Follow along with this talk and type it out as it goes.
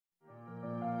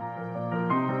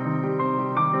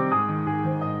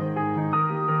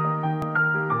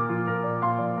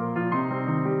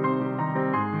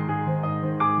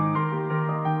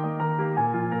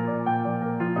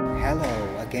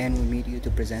again we meet you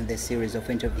to present this series of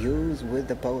interviews with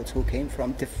the poets who came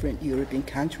from different European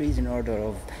countries in order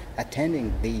of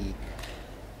attending the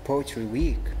Poetry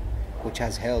Week, which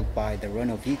has held by the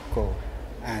Runoviikko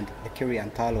and the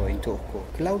Kirjantalo in Turku.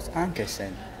 Claus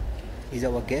Ankersen is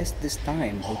our guest this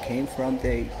time, who came from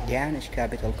the Danish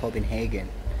capital Copenhagen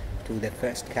to the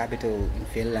first capital in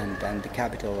Finland and the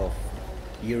capital of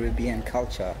European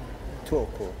culture,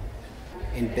 Turku,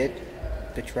 in bid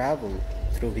to travel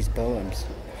through his poems,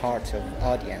 hearts of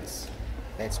audience.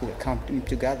 Let's welcome him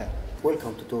together.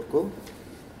 Welcome to Turku.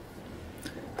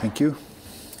 Thank you.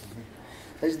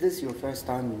 Is this your first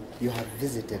time you have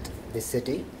visited the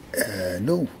city?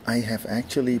 No, I have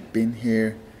actually been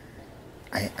here.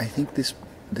 I think this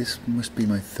must be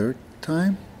my third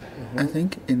time. I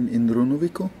think in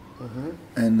Runoviikko,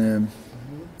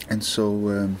 and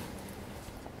so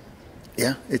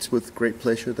yeah, it's with great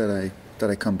pleasure that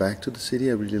I come back to the city.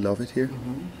 I really love it here.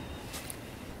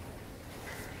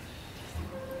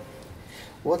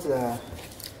 What's the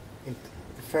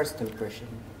first impression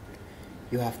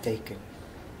you have taken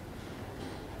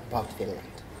about Finland?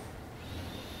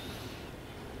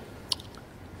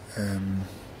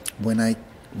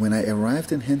 When I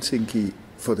arrived in Helsinki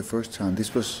for the first time,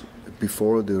 this was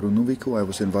before the Runoviikko, I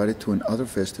was invited to another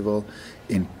festival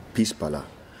in Pispala.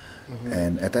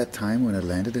 And at that time, when I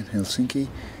landed in Helsinki,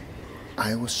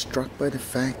 I was struck by the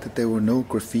fact that there were no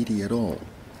graffiti at all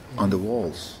on the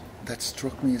walls. That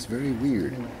struck me as very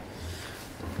weird.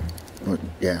 But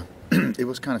yeah, it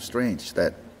was kind of strange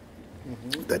that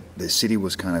the city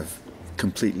was kind of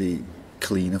completely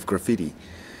clean of graffiti.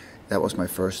 That was my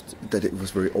first, that it was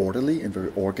very orderly and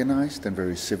very organized and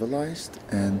very civilized.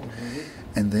 And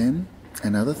then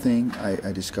another thing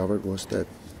I discovered was that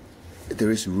there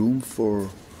is room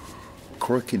for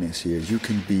quirkiness here.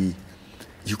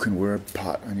 You can wear a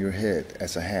pot on your head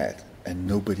as a hat and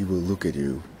nobody will look at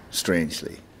you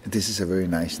strangely. This is a very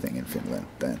nice thing in Finland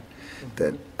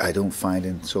that I don't find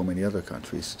in so many other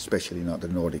countries, especially not the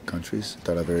Nordic countries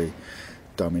that are very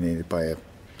dominated by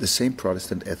the same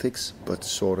Protestant ethics, but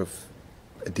sort of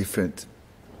a different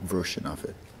version of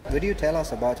it. Would you tell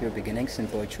us about your beginnings in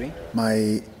poetry?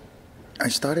 I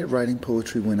started writing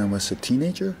poetry when I was a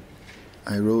teenager.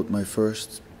 I wrote my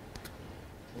first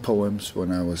poems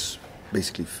when I was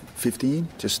basically 15,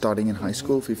 just starting in high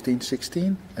school, 15,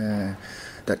 16.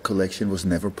 That collection was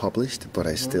never published, but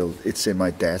it's in my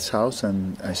dad's house,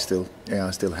 and I still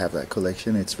have that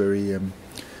collection. It's very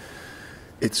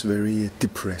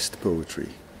depressed poetry,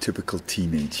 typical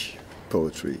teenage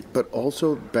poetry. But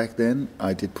also back then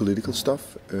I did political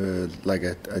stuff like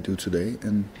I do today,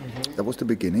 and that was the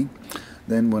beginning.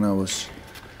 Then when I was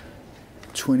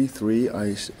 23,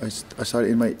 I started,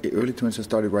 in my early 20s, I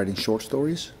started writing short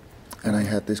stories, and I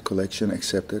had this collection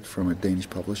accepted from a Danish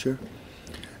publisher.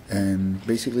 And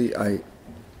basically I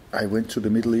went to the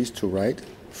Middle East to write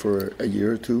for a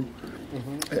year or two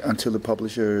until the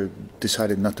publisher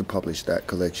decided not to publish that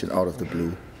collection out of the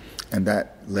blue. And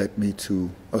that led me to,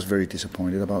 I was very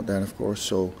disappointed about that, of course,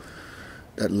 so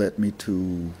that led me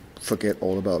to forget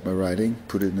all about my writing,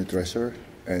 put it in the dresser,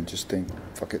 and just think,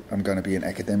 fuck it, I'm gonna be an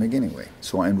academic anyway.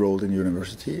 So I enrolled in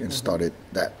university and started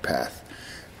that path.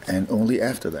 And only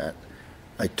after that,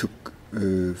 I took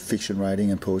fiction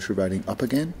writing and poetry writing up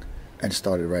again and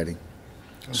started writing.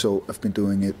 So I've been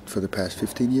doing it for the past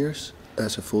 15 years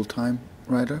as a full-time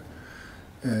writer.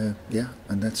 Yeah,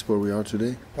 and that's where we are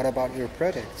today. What about your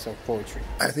projects of poetry?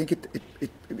 I think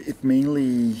it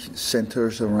mainly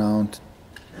centers around,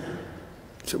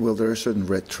 well, there are certain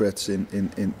red threads in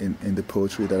the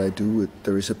poetry that I do.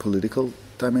 There is a political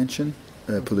dimension,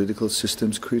 a political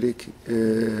systems critic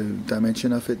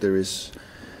dimension of it. There is,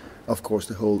 of course,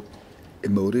 the whole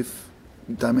emotive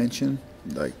dimension,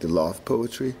 like the love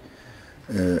poetry,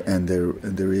 and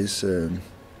there is an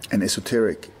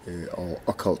esoteric or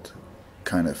occult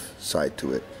kind of side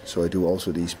to it. So I do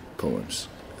also these poems,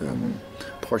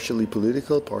 partially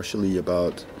political, partially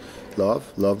about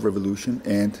love, revolution,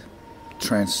 and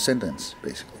transcendence,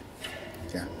 basically.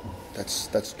 Yeah,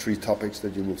 that's three topics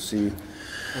that you will see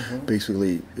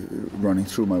basically running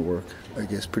through my work, I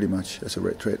guess, pretty much as a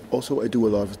red thread. Also, I do a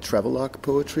lot of travelogue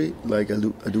poetry. Like I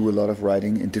do a lot of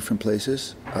writing in different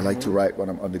places. I like to write when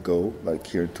I'm on the go, like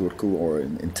here in Turku or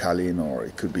in Tallinn, or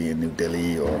it could be in New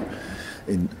Delhi or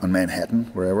on Manhattan,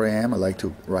 wherever I am. I like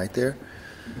to write there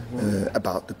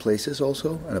about the places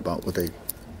also, and about what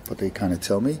they kind of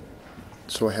tell me.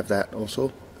 So I have that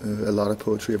also, a lot of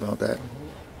poetry about that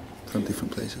from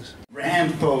different places.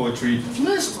 Rand poetry,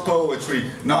 list poetry,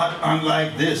 not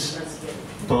unlike this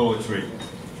poetry.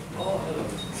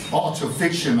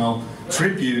 Autofictional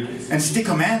tribute, and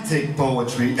stichomantic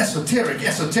poetry, esoteric,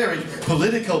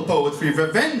 political poetry,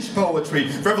 revenge poetry,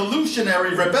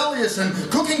 revolutionary, rebellious, and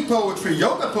cooking poetry,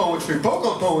 yoga poetry,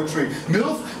 vocal poetry,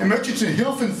 MILF, emergency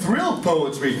hilf and thrill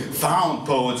poetry, found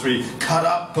poetry, cut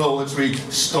up poetry,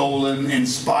 stolen,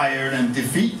 inspired, and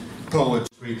defeat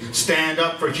poetry, stand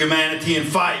up for humanity and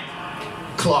fight,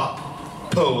 club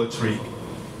poetry,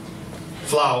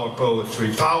 flower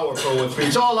poetry, power poetry,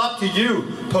 it's all up to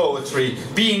you, poetry,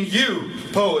 being you,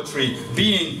 poetry,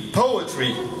 being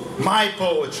poetry, my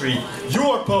poetry,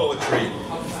 your poetry,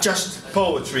 just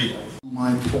poetry.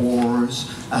 My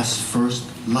pores as first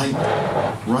light,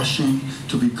 rushing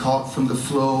to be caught from the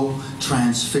flow,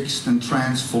 transfixed and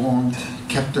transformed,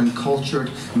 kept and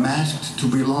cultured, masked to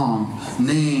belong,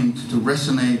 named to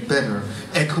resonate better,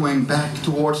 echoing back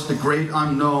towards the great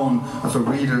unknown of a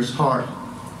reader's heart.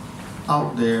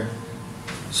 Out there,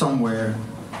 somewhere,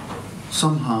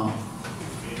 somehow,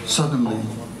 suddenly,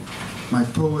 my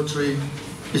poetry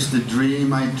is the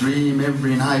dream I dream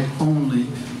every night only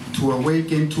to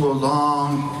awake into a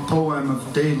long poem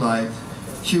of daylight,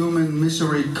 human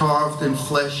misery carved in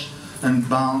flesh and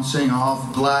bouncing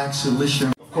off black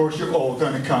silicium. Of course, you're all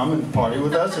going to come and party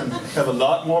with us and have a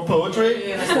lot more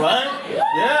poetry, right?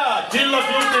 Yeah, Tilla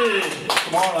Beauty!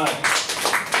 Come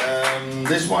on,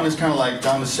 this one is kind of like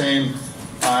down the same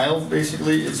aisle,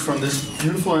 basically. It's from this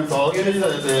beautiful anthology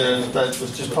that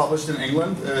was just published in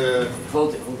England.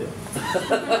 Hold it.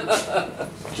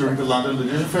 During the London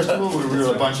Literature Festival, we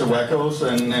were a bunch of wackos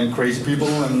and crazy people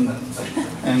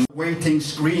and Waiting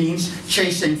screens,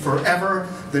 chasing forever,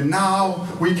 the now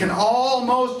we can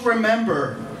almost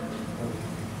remember.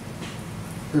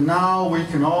 The now we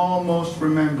can almost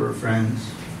remember, friends,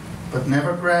 but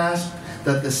never grasp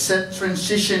that the set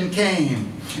transition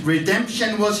came.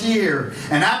 Redemption was here,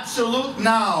 an absolute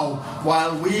now,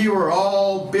 while we were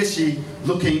all busy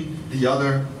looking the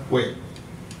other way.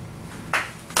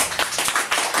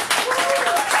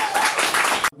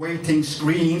 Waiting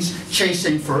screens,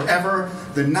 chasing forever,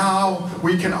 the now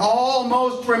we can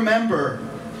almost remember.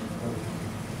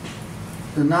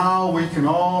 The now we can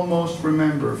almost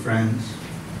remember, friends,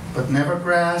 but never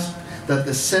grasp that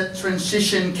the set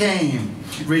transition came.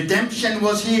 Redemption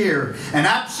was here, an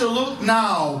absolute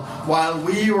now, while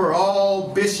we were all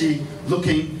busy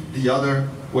looking the other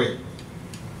way.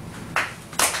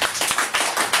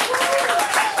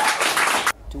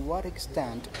 To what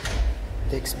extent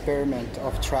the experiment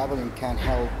of traveling can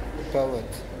help poet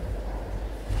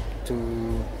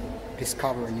to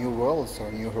discover new worlds or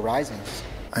new horizons?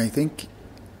 I think,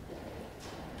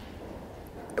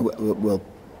 well,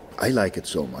 I like it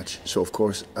so much. So of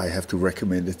course I have to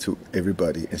recommend it to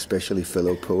everybody, especially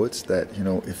fellow poets, that, you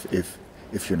know,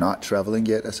 if you're not traveling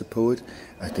yet as a poet,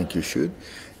 I think you should.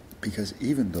 Because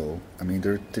even though, I mean,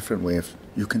 there are different ways.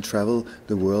 You can travel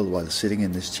the world while sitting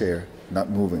in this chair, not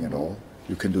moving at all.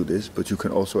 You can do this, but you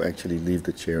can also actually leave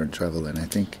the chair and travel. And I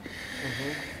think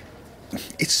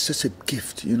it's such a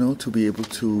gift, you know, to be able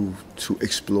to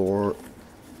explore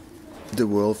the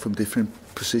world from different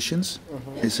positions.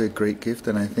 Is a great gift,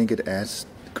 and I think it adds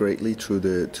greatly to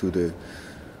the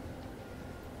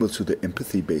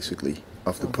empathy, basically,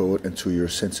 of the poet, and to your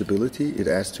sensibility. It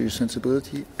adds to your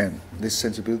sensibility, and this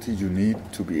sensibility you need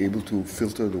to be able to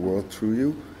filter the world through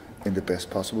you in the best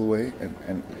possible way,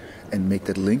 and make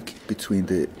that link between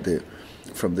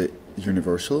from the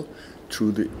universal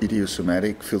through the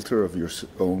idiosyncratic filter of your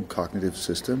own cognitive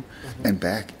system, and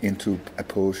back into a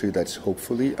poetry that's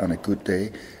hopefully, on a good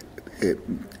day,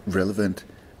 relevant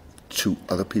to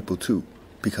other people too,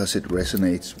 because it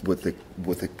resonates with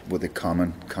the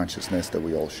common consciousness that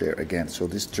we all share. Again, so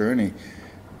this journey,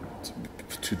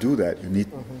 to do that, you need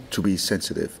to be a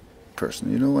sensitive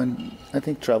person, you know, and I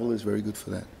think travel is very good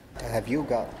for that. Have you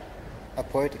got a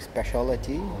poetic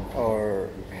specialty, or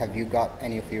have you got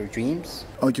any of your dreams?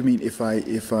 Oh, you mean if I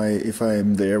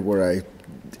am there where I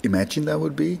imagine that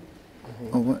would be?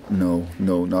 Oh, what? No,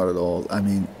 not at all. I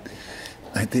mean,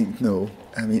 I think no.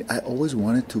 I mean, I always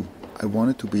wanted to. I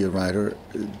wanted to be a writer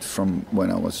from when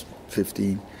I was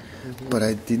 15, but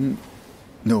I didn't.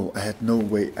 No, I had no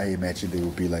way. I imagined it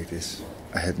would be like this.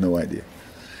 I had no idea.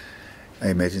 I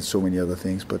imagined so many other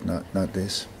things, but not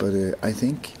this. But I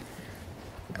think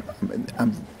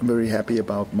I'm very happy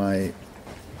about my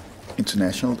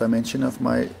international dimension of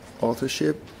my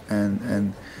authorship,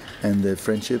 and the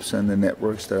friendships and the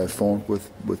networks that I've formed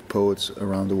with poets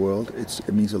around the world.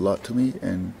 It means a lot to me,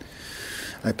 and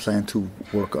I plan to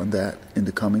work on that in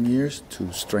the coming years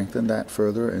to strengthen that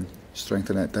further and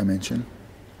strengthen that dimension.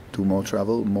 Do more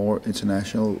travel, more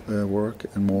international work,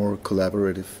 and more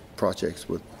collaborative projects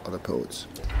with other poets.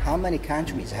 How many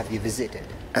countries have you visited?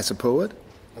 As a poet?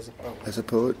 as a poet? As a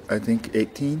poet, I think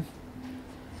 18.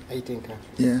 18 countries.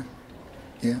 Yeah,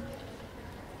 yeah.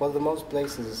 Well, the most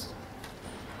places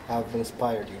have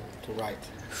inspired you to write?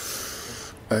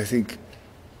 I think,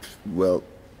 well,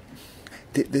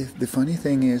 the funny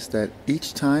thing is that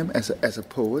each time as a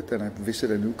poet and I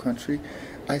visit a new country,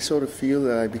 I sort of feel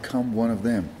that I become one of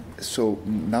them. So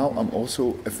now I'm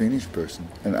also a Finnish person,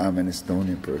 and I'm an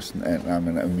Estonian person, and I'm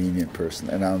an Armenian person,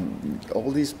 and I'm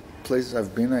all these places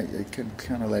I've been, I can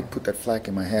kind of like put that flag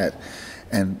in my head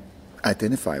and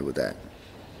identify with that.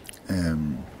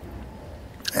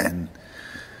 And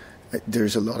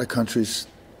there's a lot of countries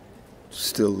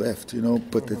still left, you know,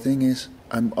 but the thing is,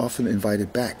 I'm often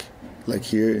invited back. Like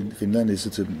here in Finland,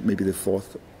 maybe the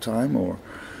fourth time,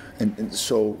 and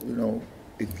so, you know,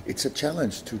 it's a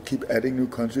challenge to keep adding new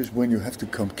countries when you have to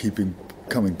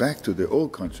coming back to the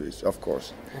old countries, of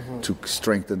course, to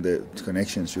strengthen the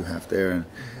connections you have there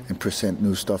and present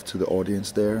new stuff to the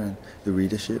audience there and the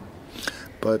readership.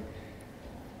 But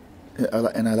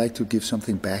I like to give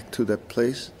something back to that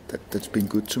place that's been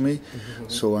good to me.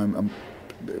 So I'm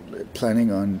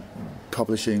planning on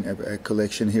publishing a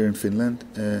collection here in Finland.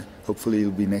 Hopefully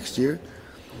it'll be next year.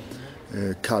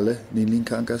 Kalle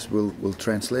Ninlinkangas will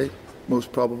translate,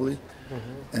 most probably,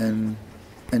 and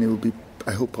it will be,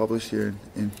 I hope, published here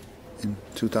in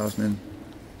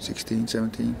 2016,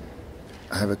 17.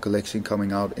 I have a collection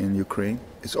coming out in Ukraine.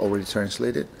 It's already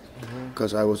translated,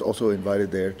 because I was also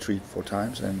invited there 3-4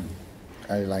 times, and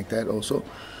I like that also.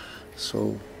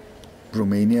 So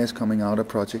Romania is coming out a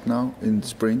project now in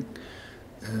spring.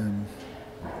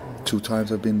 2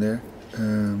 times I've been there.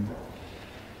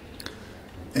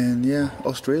 And yeah,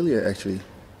 Australia actually,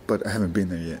 but I haven't been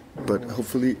there yet. But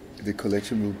hopefully the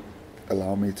collection will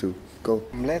allow me to go.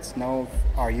 Let's know,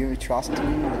 are you interested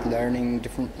with learning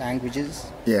different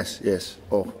languages? Yes.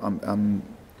 Oh,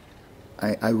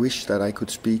 I wish that I could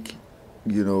speak,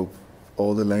 you know,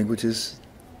 all the languages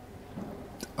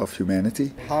of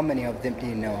humanity. How many of them do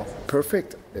you know?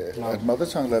 Perfect. At mother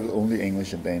tongue level, only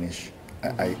English and Danish.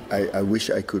 I wish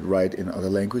I could write in other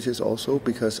languages also,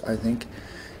 because I think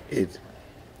it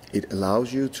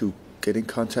allows you to get in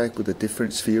contact with a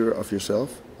different sphere of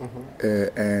yourself.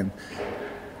 And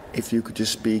if you could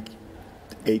just speak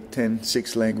 8, 10,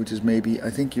 6 languages maybe, I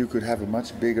think you could have a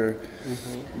much bigger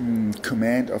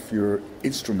command of your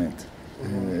instrument,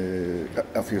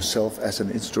 of yourself as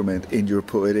an instrument in your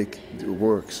poetic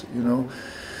works, you know,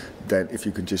 than if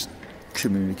you can just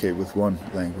communicate with one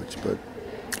language. But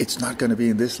it's not going to be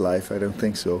in this life, I don't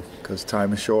think so, because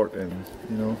time is short, and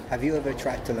you know. Have you ever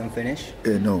tried to learn Finnish?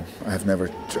 No, I have never.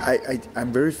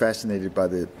 I'm very fascinated by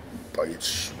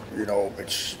its, you know,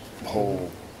 its whole,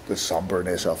 the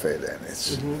somberness of it, and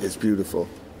it's beautiful.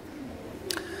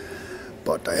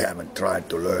 But I haven't tried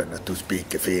to learn to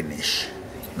speak Finnish.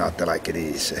 Not that like it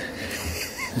is.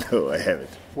 No, I haven't.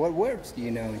 What words do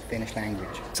you know in Finnish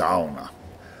language? Sauna,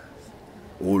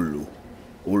 ullu,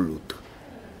 ullut.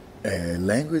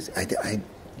 Language, I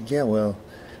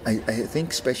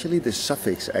think especially the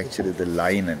suffix, actually, the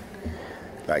lainen,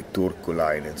 like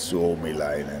turkulainen,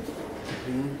 suomilainen,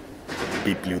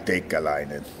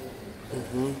 bibliotekalainen,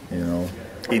 you know,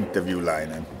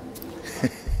 interviewlainen.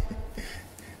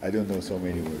 I don't know so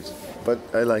many words, but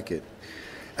I like it.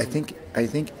 I think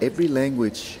every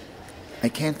language, I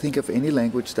can't think of any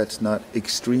language that's not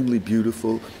extremely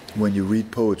beautiful when you read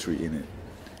poetry in it.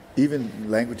 Even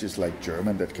languages like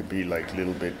German that can be like a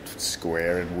little bit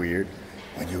square and weird.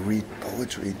 When you read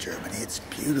poetry in Germany, it's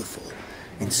beautiful.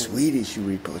 In Swedish, you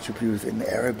read poetry beautiful. In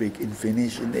Arabic, in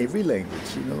Finnish, in every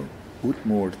language, you know.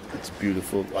 Utmord, it's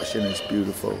beautiful. Russian is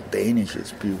beautiful. Danish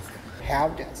is beautiful. How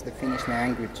does the Finnish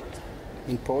language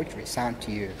in poetry sound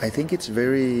to you? I think it's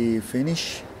very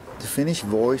Finnish. The Finnish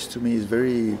voice to me is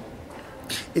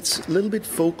it's a little bit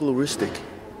folkloristic.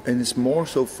 And it's more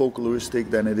so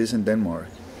folkloristic than it is in Denmark.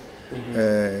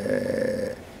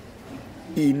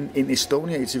 In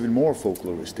Estonia, it's even more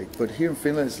folkloristic. But here in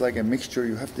Finland, it's like a mixture.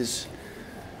 You have this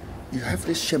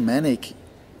shamanic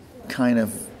kind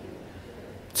of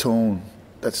tone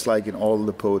that's like in all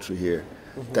the poetry here,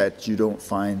 that you don't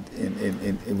find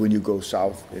in when you go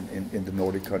south in the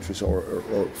Nordic countries or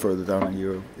further down in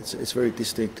Europe. It's very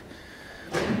distinct.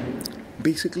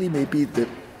 Basically, maybe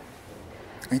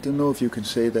I don't know if you can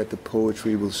say that the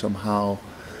poetry will somehow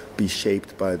be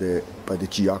shaped by the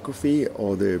geography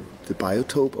or the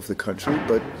biotope of the country,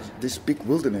 but this big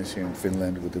wilderness here in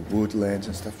Finland with the woodlands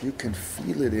and stuff, you can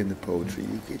feel it in the poetry.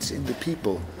 It's in the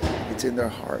people, it's in their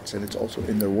hearts, and it's also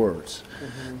in their words.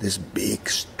 This big,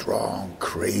 strong,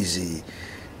 crazy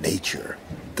nature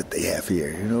that they have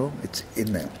here, you know, it's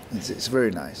in them. It's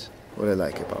very nice, what I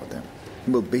like about them.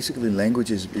 Well, basically,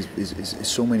 language is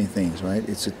so many things, right?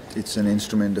 It's an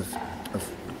instrument of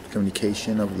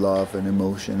communication, of love and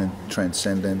emotion and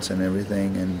transcendence and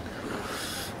everything. And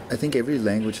I think every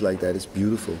language like that is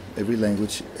beautiful. Every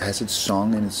language has its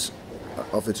song and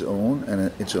of its own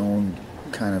and its own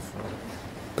kind of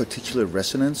particular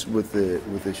resonance with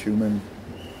the human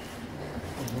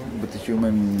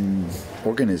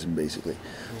organism, basically.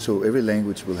 So every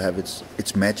language will have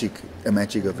its magic, a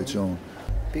magic of its own.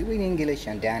 Between English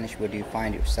and Danish, where do you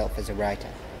find yourself as a writer?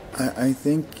 I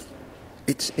think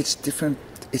it's different.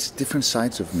 It's different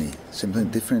sides of me, simply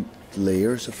different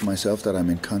layers of myself that I'm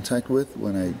in contact with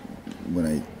when I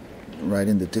write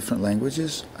in the different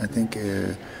languages. I think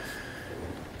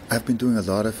I've been doing a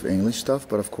lot of English stuff,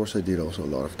 but of course I did also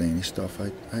a lot of Danish stuff.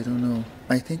 I don't know.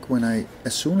 I think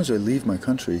as soon as I leave my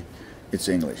country, it's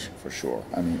English for sure.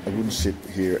 I mean, I wouldn't sit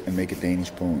here and make a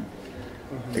Danish poem.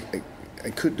 I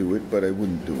could do it, but I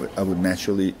wouldn't do it.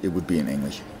 It would be in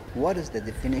English. What is the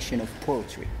definition of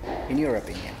poetry, in your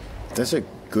opinion? That's a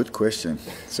good question.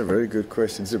 It's a very good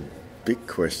question. It's a big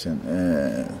question.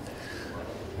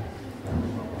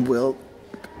 Well,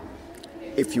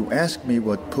 if you ask me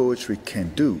what poetry can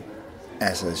do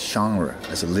as a genre,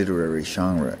 as a literary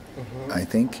genre, I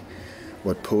think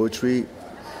what poetry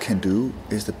can do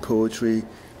is that poetry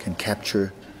can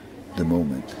capture the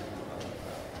moment.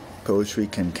 Poetry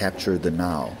can capture the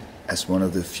now as one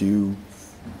of the few,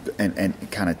 and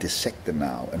kind of dissect the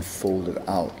now and fold it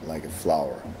out like a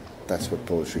flower. That's what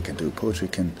poetry can do. Poetry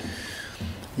can,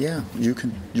 you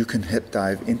can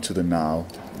dive into the now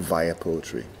via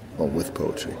poetry or with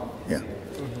poetry. Yeah.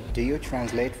 Do you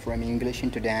translate from English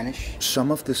into Danish? Some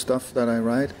of the stuff that I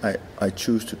write, I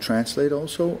choose to translate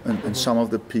also, and some of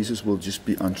the pieces will just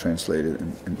be untranslated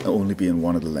and only be in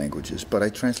one of the languages. But I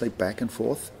translate back and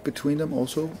forth between them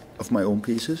also, of my own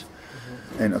pieces,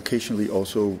 and occasionally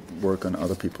also work on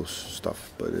other people's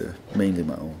stuff, but mainly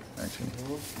my own, actually.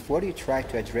 What do you try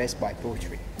to address by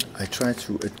poetry? I try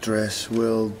to address,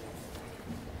 well,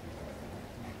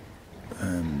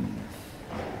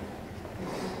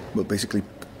 basically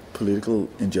political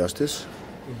injustice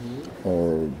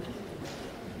or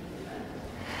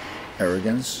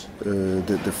arrogance,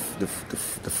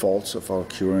 the faults of our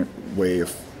current way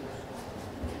of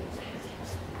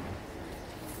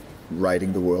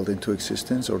writing the world into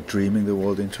existence or dreaming the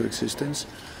world into existence.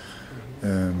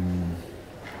 Well,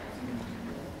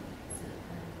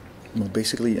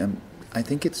 basically, I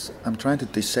think I'm trying to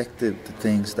dissect the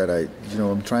things that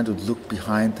I'm trying to look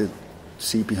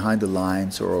see behind the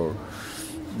lines or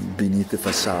beneath the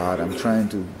facade. I'm trying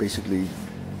to basically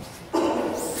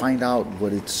find out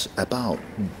what it's about,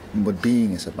 what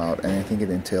being is about, and I think it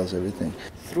entails everything.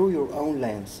 Through your own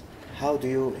lens, how do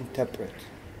you interpret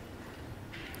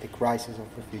the crisis of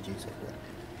refugees?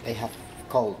 They have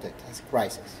called it as a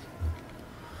crisis.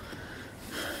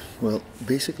 Well,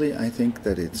 basically, I think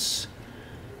that it's,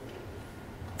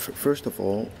 first of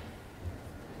all,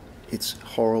 it's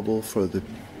horrible for the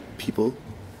people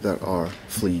that are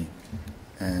fleeing.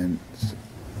 And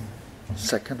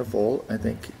second of all, I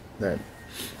think that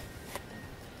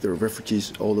there are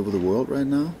refugees all over the world right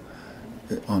now,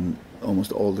 on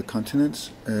almost all the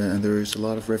continents, and there is a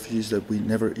lot of refugees that we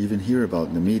never even hear about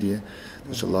in the media.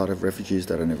 There's a lot of refugees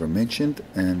that are never mentioned,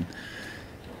 and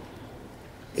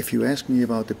if you ask me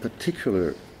about the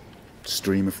particular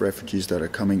stream of refugees that are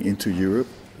coming into Europe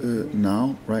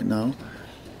right now,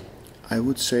 I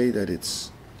would say that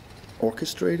it's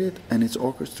orchestrated, and it's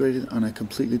orchestrated on a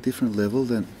completely different level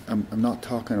than, I'm not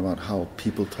talking about how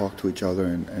people talk to each other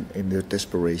and in their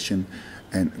desperation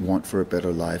and want for a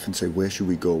better life and say, where should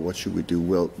we go, what should we do?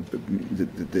 Well,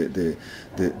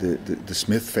 the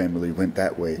Smith family went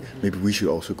that way, maybe we should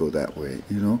also go that way,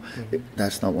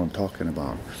 That's not what I'm talking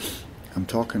about. I'm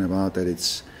talking about that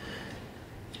it's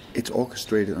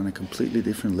orchestrated on a completely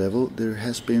different level. There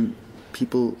has been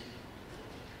people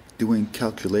doing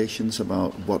calculations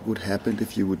about what would happen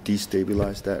if you would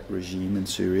destabilize that regime in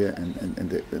Syria and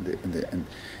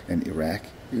Iraq,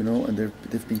 and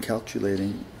they've been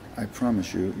calculating, I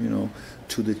promise you,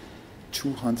 to the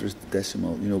 200th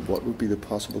decimal, what would be the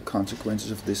possible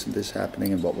consequences of this and this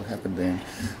happening and what would happen then.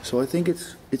 So I think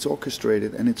it's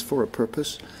orchestrated and it's for a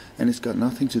purpose, and it's got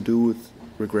nothing to do with,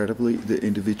 regrettably, the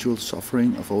individual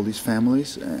suffering of all these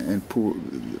families and poor,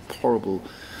 horrible,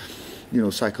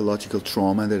 psychological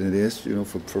trauma that it is,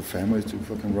 for families to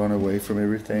fucking run away from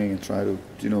everything and try to,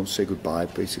 say goodbye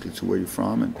basically to where you're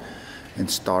from and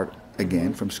start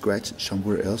again from scratch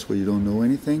somewhere else where you don't know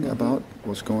anything about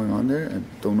what's going on there and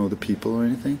don't know the people or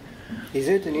anything. Is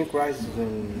it a new crisis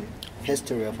in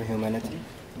history of humanity?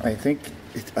 I think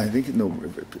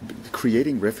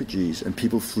creating refugees and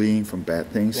people fleeing from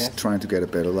bad things, Yes. trying to get a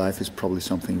better life, is probably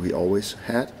something we always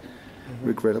had,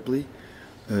 regrettably.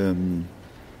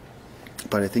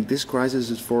 But I think this crisis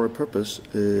is for a purpose,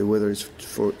 whether it's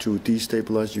to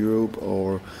destabilize Europe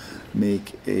or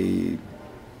make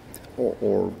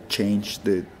or change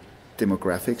the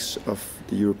demographics of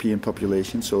the European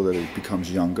population so that it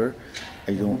becomes younger.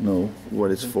 I don't know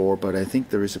what it's for, but I think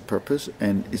there is a purpose,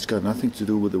 and it's got nothing to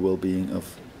do with the well-being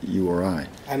of you or I.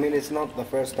 I mean, it's not the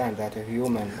first time that a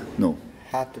human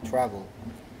had to travel,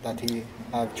 that he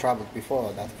have traveled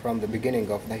before, that from the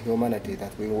beginning of the humanity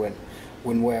that we were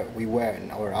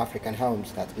in our African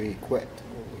homes, that we quit.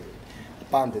 We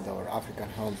abandoned our African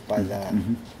homes by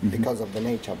because of the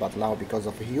nature, but now because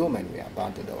of a human we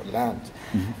abandoned our land,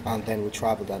 and then we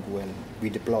traveled and when we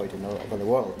deployed all over the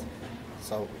world.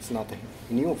 So it's not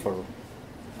new for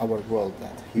our world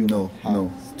that human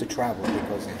has to travel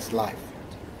because it's life.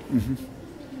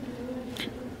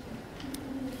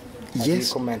 How do you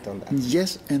comment on that?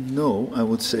 Yes and no, I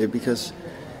would say, because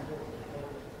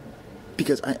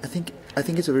I think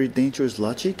it's a very dangerous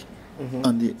logic.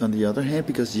 On the other hand,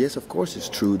 because yes, of course, it's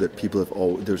true that people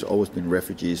there's always been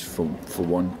refugees for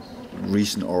one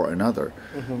reason or another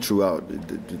throughout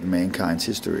the mankind's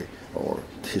history, or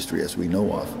history as we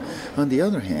know of. On the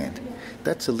other hand,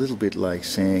 that's a little bit like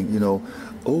saying,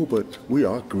 oh, but we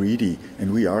are greedy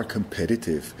and we are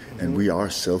competitive and we are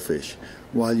selfish,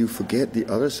 while you forget the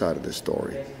other side of the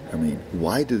story. I mean,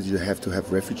 why did you have to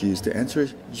have refugees? The answer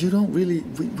is, you don't really,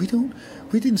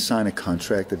 we didn't sign a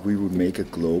contract that we would make a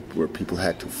globe where people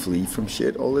had to flee from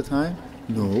shit all the time.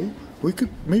 No, we could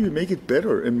maybe make it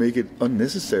better and make it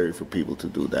unnecessary for people to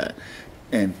do that.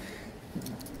 And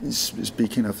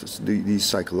speaking of these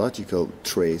psychological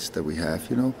traits that we have,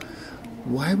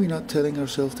 why are we not telling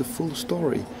ourselves the full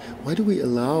story? Why do we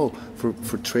allow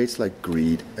for traits like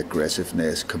greed,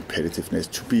 aggressiveness,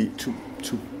 competitiveness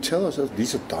to tell ourselves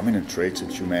these are dominant traits in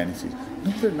humanity?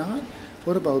 No, they're not.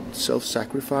 What about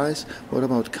self-sacrifice? What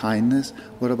about kindness?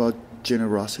 What about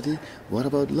generosity? What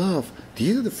about love?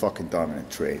 These are the fucking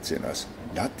dominant traits in us,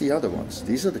 not the other ones.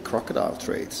 These are the crocodile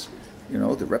traits,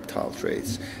 the reptile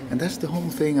traits. And that's the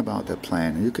whole thing about that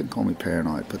plan. You can call me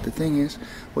paranoid, but the thing is,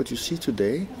 what you see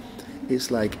today is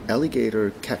like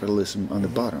alligator capitalism on the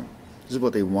bottom. This is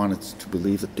what they wanted to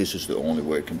believe, that this is the only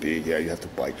way it can be. Yeah, you have to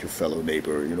bite your fellow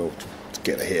neighbor, to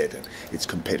get ahead, and it's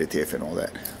competitive and all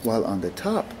that. While on the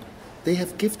top, they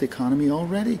have gift economy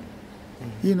already.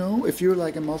 If you're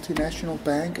like a multinational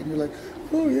bank and you're like,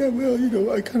 oh yeah,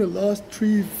 well, I kind of lost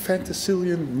 $3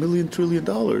 fantastillion million trillion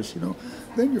dollars,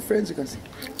 then your friends are going to say,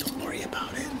 don't worry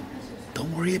about it.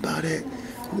 Don't worry about it.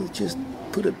 We'll just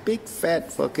put a big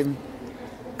fat fucking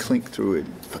clink through it.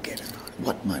 Forget about it.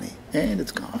 What money? And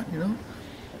it's gone,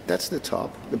 That's the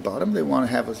top. The bottom, they want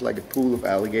to have us like a pool of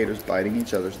alligators biting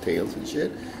each other's tails and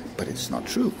shit. But it's not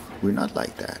true. We're not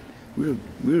like that.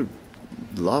 We're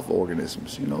love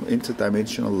organisms,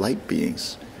 interdimensional light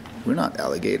beings. We're not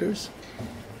alligators.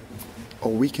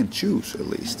 Or we can choose, at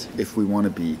least, if we want to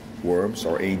be worms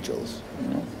or angels,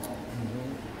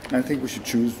 I think we should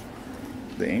choose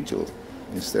the angel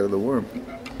instead of the worm.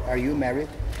 Are you married?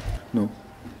 No,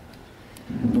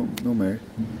 no married.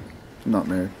 I'm not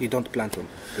married. You don't plan to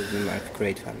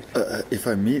create family? If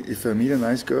I meet a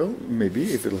nice girl,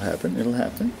 maybe, if it'll happen,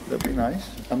 That'd be nice.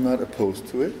 I'm not opposed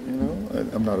to it,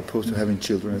 I'm not opposed to having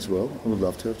children as well. I would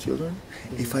love to have children.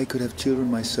 If I could have children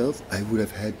myself, I would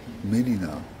have had many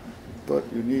now. But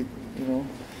you need,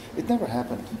 it never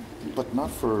happened. But not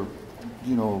for,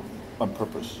 on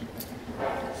purpose.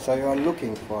 So you are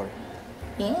looking for it?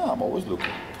 Yeah, I'm always looking.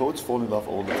 Poets fall in love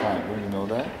all the time. Don't you know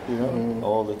that?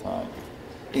 All the time.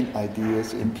 In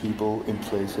ideas, in people, in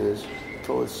places.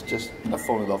 Poets I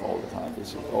fall in love all the time.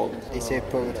 All the time. They say a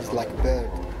poet is like a bird,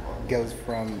 goes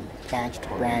from branch to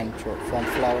branch or from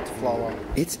flower to flower.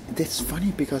 That's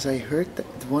funny, because I heard that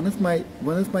one of my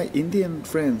Indian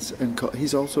friends, and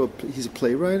he's a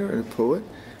playwright and a poet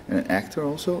and an actor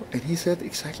also, and he said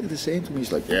exactly the same to me.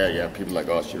 He's like, yeah, people like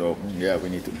us, yeah, we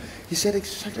need to. He said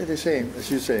exactly the same as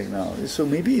you're saying now. So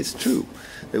maybe it's true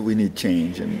that we need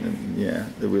change, and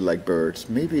that we're like birds.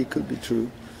 Maybe it could be true.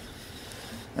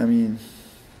 I mean,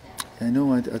 I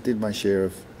know I did my share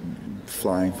of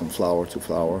flying from flower to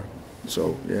flower,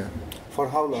 so yeah. For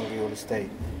how long you will stay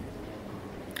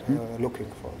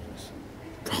looking for this?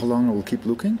 For how long I will keep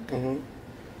looking?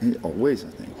 Always, I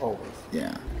think. Always.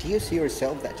 Yeah. Do you see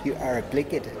yourself that you are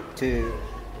obligated to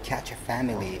catch a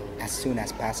family as soon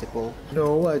as possible?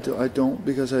 No, I don't,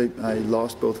 because I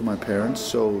lost both of my parents,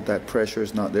 so that pressure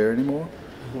is not there anymore.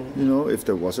 You know, if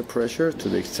there was a pressure, to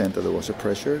the extent that there was a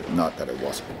pressure, not that it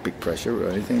was a big pressure or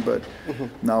anything, but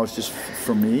now it's just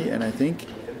for me, and I think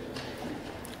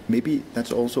maybe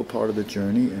that's also part of the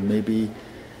journey, and maybe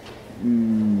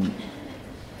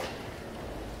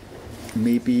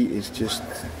it's just,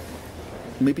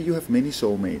 maybe you have many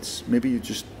soulmates, maybe you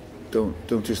just don't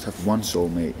just have one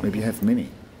soulmate, maybe you have many.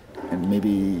 And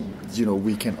maybe, you know,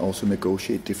 we can also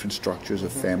negotiate different structures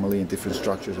of family and different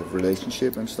structures of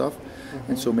relationship and stuff.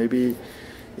 And so maybe,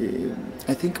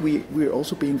 I think we're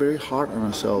also being very hard on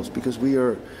ourselves, because we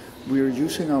are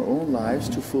using our own lives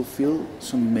to fulfill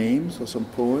some memes or some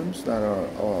poems that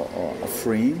are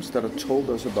frames that are told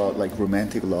us about, like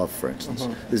romantic love, for instance.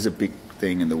 This is a big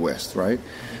thing in the West, right?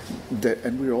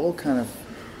 And we're all kind of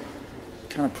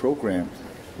programmed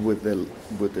with the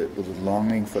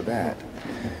longing for that.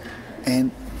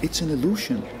 And it's an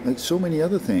illusion, like so many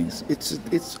other things.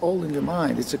 It's all in your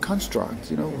mind. It's a construct,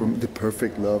 you know. The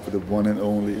perfect love, the one and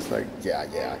only. It's like,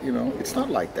 yeah, you know. It's not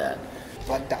like that.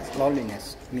 What does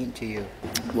loneliness mean to you?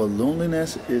 Well,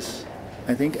 loneliness is,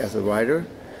 I think, as a writer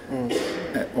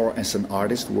or as an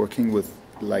artist working with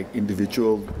like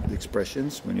individual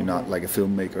expressions, when you're not like a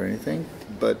filmmaker or anything,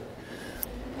 but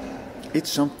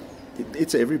it's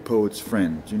every poet's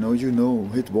friend, you know,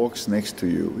 it walks next to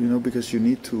you, you know, because you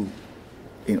need to,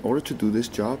 in order to do this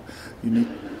job, you need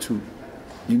to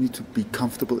be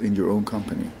comfortable in your own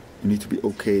company. You need to be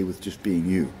okay with just being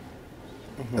you,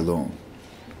 alone.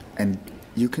 And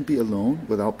you can be alone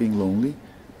without being lonely,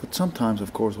 but sometimes,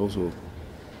 of course, also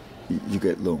you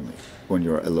get lonely when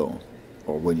you're alone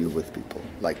or when you're with people.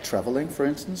 Like traveling, for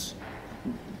instance,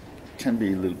 can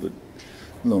be a little bit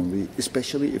lonely,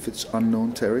 especially if it's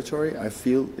unknown territory. I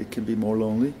feel it can be more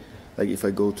lonely. Like if I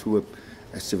go to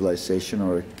a civilization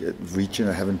or a region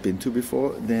I haven't been to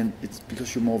before, then it's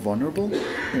because you're more vulnerable,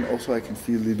 and also I can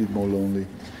feel a little bit more lonely.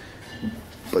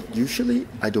 But usually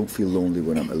I don't feel lonely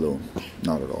when I'm alone,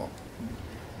 not at all.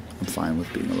 I'm fine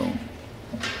with being alone.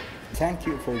 Thank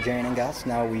you for joining us.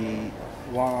 Now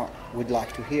would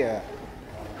like to hear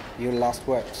your last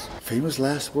words. Famous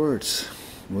last words.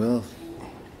 Well,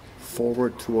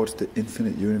 forward towards the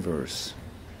infinite universe.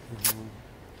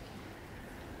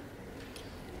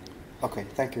 Okay,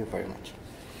 thank you very much.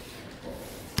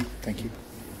 Thank you.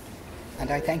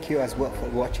 And I thank you as well for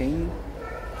watching.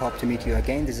 Hope to meet you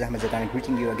again. This is Ahmed Zadani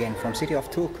greeting you again from city of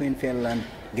Turku in Finland.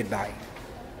 Goodbye.